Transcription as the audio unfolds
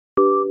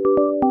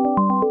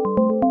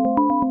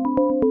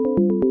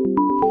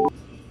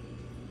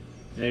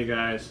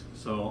guys,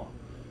 so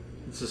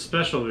it's a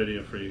special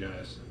video for you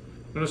guys.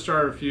 I'm going to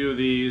start a few of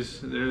these.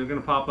 They're going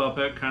to pop up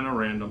at kind of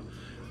random.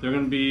 They're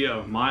going to be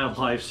of my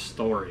life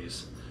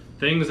stories.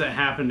 Things that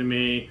happened to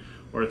me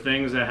or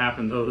things that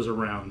happened to those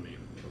around me.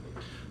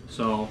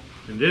 So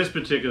in this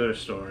particular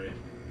story,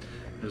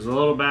 there's a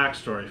little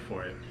backstory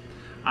for you.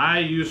 I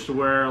used to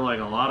wear like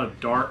a lot of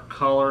dark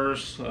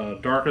colors,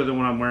 darker than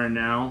what I'm wearing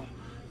now.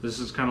 This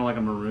is kind of like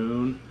a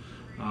maroon.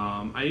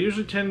 I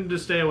usually tend to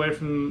stay away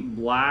from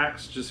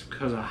blacks just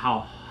because of how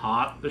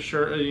hot the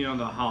shirt,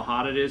 how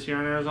hot it is here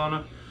in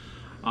Arizona.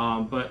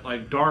 But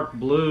like dark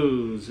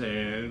blues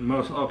and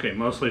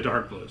mostly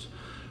dark blues.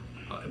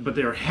 But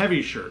they're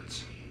heavy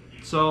shirts.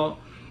 So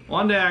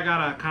one day I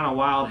got a kind of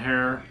wild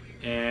hair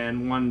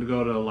and wanted to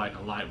go to like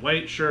a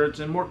lightweight shirts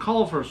and more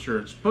colorful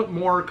shirts. Put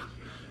more,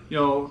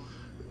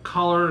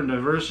 color and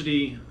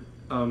diversity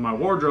of my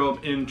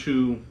wardrobe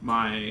into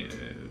my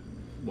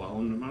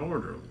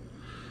wardrobe.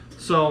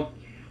 So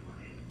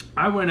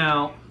I went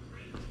out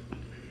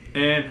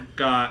and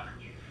got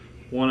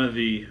one of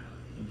the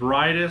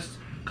brightest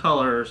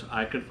colors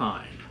I could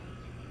find.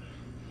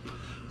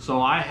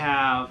 So I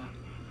have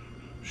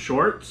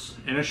shorts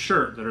and a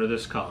shirt that are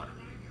this color,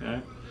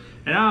 okay?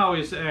 And I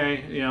always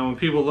say, when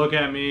people look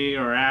at me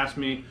or ask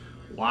me,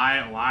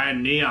 why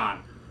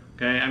neon?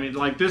 Okay, I mean,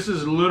 like, this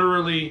is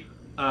literally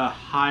a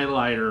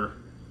highlighter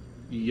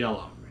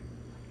yellow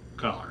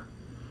color,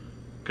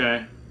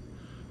 okay?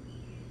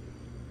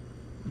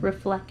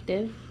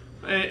 Reflective.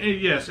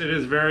 Yes, it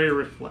is very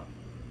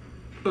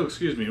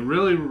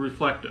really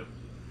reflective.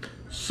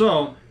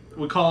 So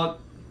we call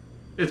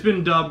it's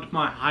been dubbed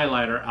my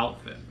highlighter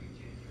outfit.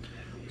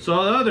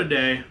 So the other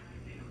day,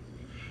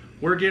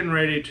 we're getting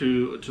ready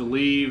to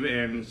leave,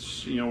 and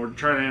we're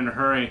trying to in a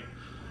hurry.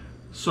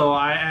 So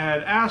I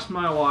had asked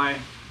my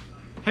wife,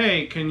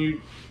 hey, can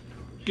you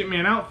get me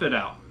an outfit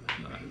out?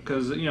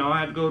 Because I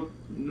had to go to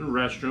the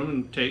restroom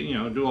and take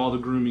do all the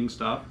grooming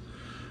stuff.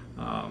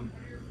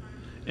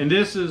 And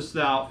this is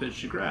the outfit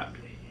she grabbed.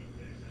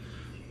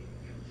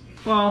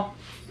 Well,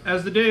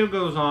 as the day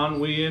goes on,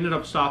 we ended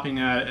up stopping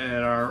at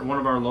one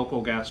of our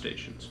local gas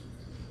stations.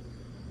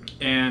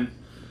 And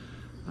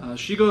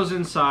she goes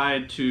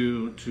inside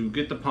to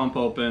get the pump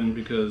open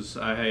because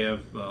I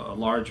have a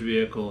large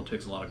vehicle, it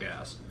takes a lot of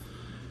gas.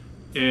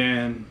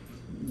 And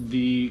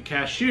the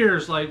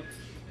cashier's like,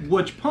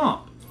 which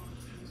pump?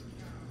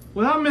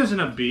 Without missing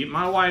a beat,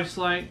 my wife's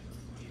like,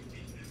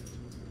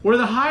 where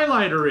the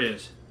highlighter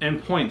is,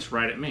 and points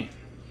right at me.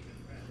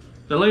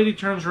 The lady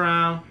turns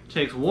around,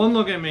 takes one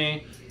look at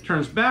me,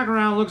 turns back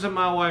around, looks at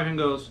my wife and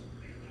goes,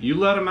 you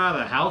let him out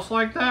of the house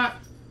like that?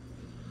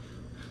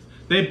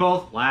 They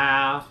both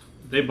laughed.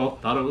 They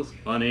both thought it was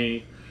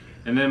funny.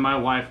 And then my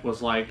wife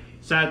was like,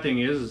 sad thing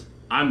is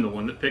I'm the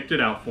one that picked it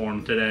out for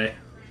him today.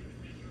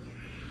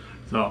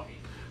 So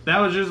that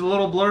was just a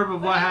little blurb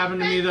of what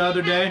happened to me the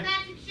other day.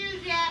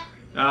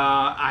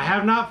 I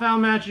have not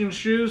found matching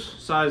shoes,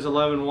 size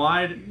 11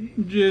 wide,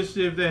 just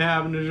if they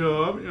happen to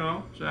show up,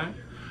 say.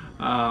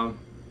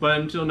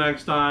 But until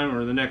next time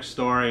or the next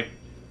story,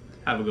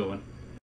 have a good one.